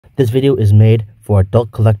This video is made for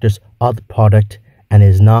adult collectors of the product and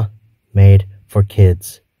is not made for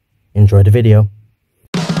kids. Enjoy the video.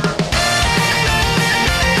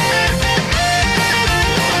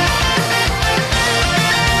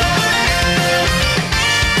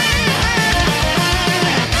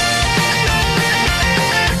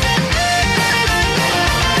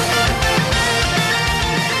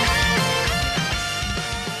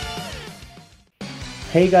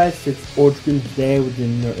 Hey guys, it's AuraDragoon today with the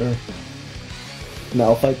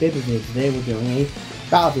Metal Fight Beyblade. Today we're doing a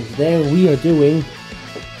battle. Today we are doing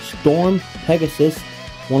Storm Pegasus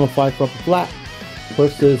 105 Proper Flat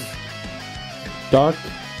versus Dark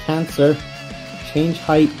Cancer Change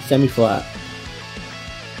Height Semi Flat.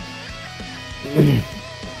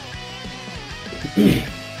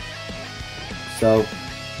 So,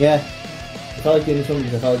 yeah. I felt like doing something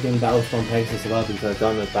because I felt like doing battles from Pegasus a lot because I've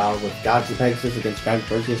done a battle with GASHER Pegasus against Grand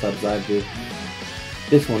Perseus, so I decided to do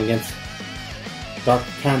this one against Dark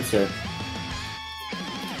Cancer.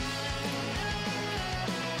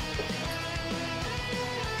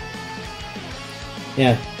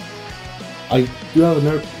 Yeah, I do have a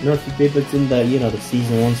nerfy Beyblades in the, the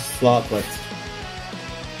season 1 slot, but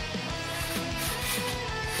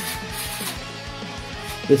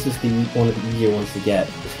this is one of the easier ones to get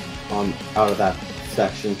out of that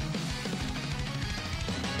section.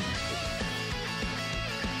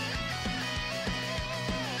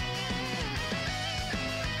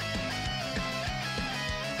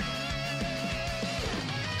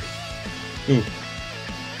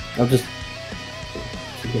 I'm just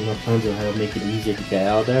thinking of plans on how to make it easier to get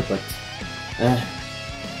out of there, but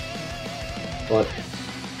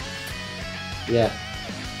yeah.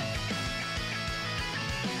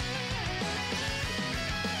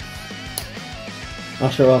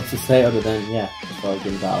 Not sure what else to say other than, yeah, just probably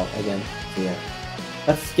good battle again. So yeah,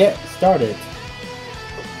 let's get started.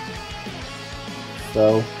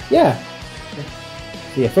 So yeah,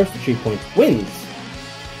 first to 3 points wins.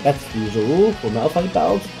 That's the usual rule for Metal Fight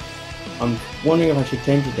battles. I'm wondering if I should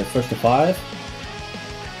change it to first to 5,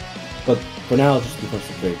 but for now I'll just do first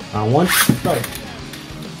to 3. Round 1, start.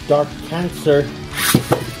 Dark Cancer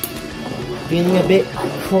feeling a bit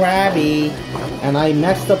crabby, and I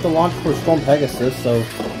messed up the launch for Storm Pegasus, so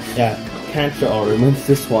yeah, Cancer already wins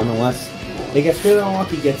this one unless it gets really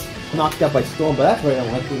unlucky, gets knocked out by Storm, but that's very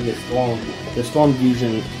unlikely to get Storm. The Storm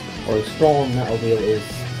Fusion or the Storm Metal Wheel is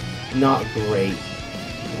not great,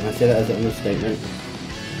 and I say that as an understatement.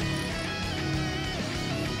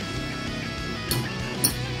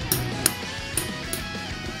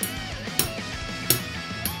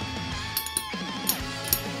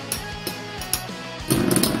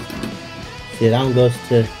 See, that one goes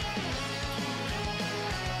to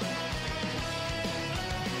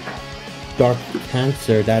Dark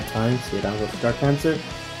Cancer that time. See, that one goes to Dark Cancer.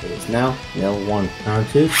 It is now 0-1. Round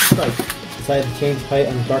 2, strike. Decided to change height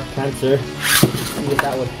on Dark Cancer. See if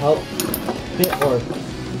that would help a bit or.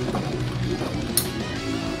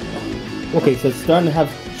 Okay, so it's starting to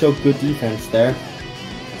show good defense there.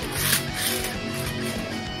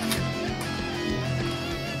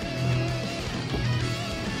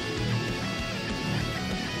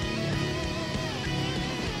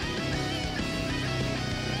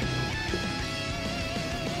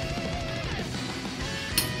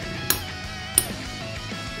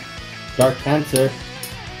 Dark Cancer,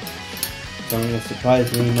 showing a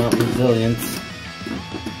surprising amount of resilience,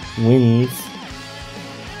 wins.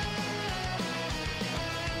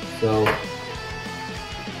 So,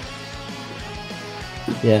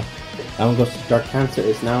 yeah, that one goes to Dark Cancer.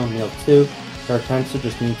 It's now 0-2. Dark Cancer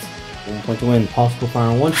just needs 1 point to win. Possible for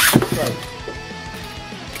round 1. Strike.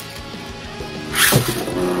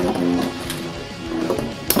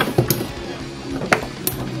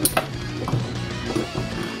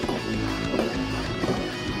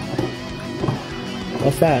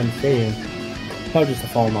 What's that I'm saying? Probably just a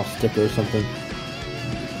falling off sticker or something.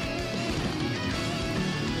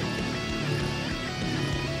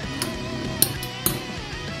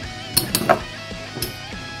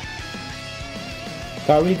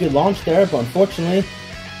 Got a really good launch there, but unfortunately,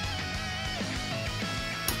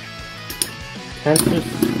 Cancer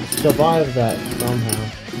survived that somehow.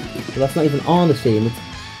 So that's not even on the scene. It's...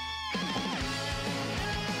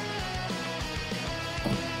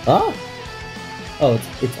 Ah! Oh,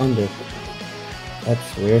 it's under.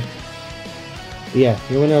 That's weird. But yeah,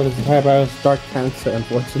 your winner of this entire battle is Dark Cancer,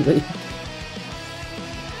 unfortunately.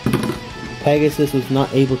 Pegasus was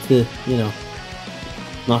not able to,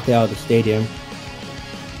 knock it out of the stadium.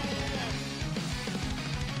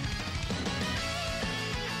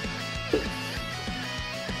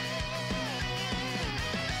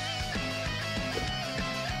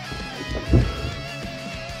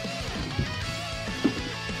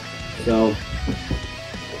 So,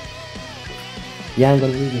 yeah, I'm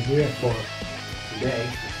gonna leave it here for today.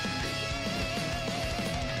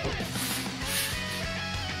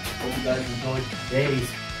 Hope you guys enjoyed today's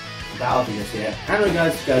battle videos here. Anyway,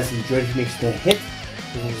 guys, if you guys enjoyed it, make sure to hit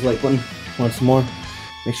the like button once more.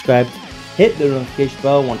 Make subscribe, hit the notification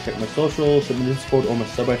bell. Want to check my socials, my Discord, or my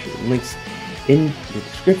subreddit links in the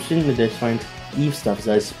description. There's find Eve stuff,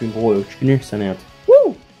 guys. Been boy, signing out.